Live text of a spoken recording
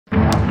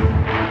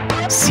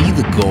See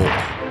the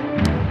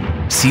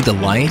goal. See the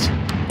light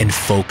and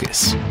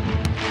focus.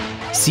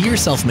 See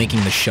yourself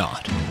making the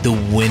shot, the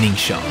winning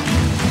shot.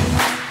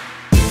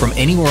 From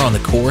anywhere on the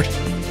court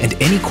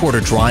and any court or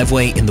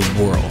driveway in the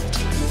world.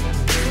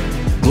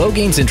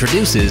 GLOgames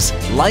introduces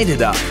Light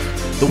It Up,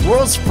 the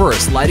world's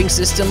first lighting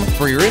system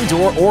for your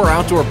indoor or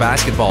outdoor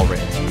basketball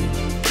ring.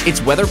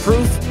 It's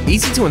weatherproof,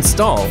 easy to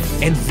install,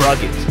 and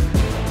rugged.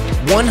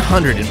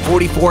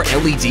 144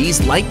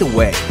 LEDs light the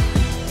way.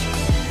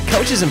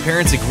 Coaches and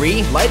parents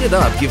agree Light It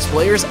Up gives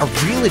players a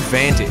real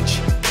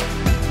advantage.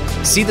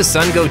 See the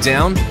sun go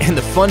down and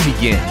the fun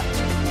begin.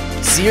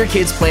 See your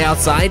kids play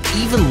outside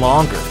even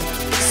longer.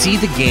 See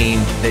the game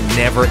that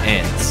never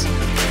ends.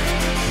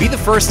 Be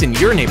the first in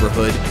your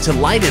neighborhood to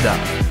light it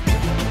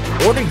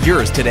up. Order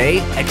yours today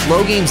at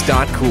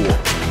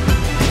GLOgames.cool.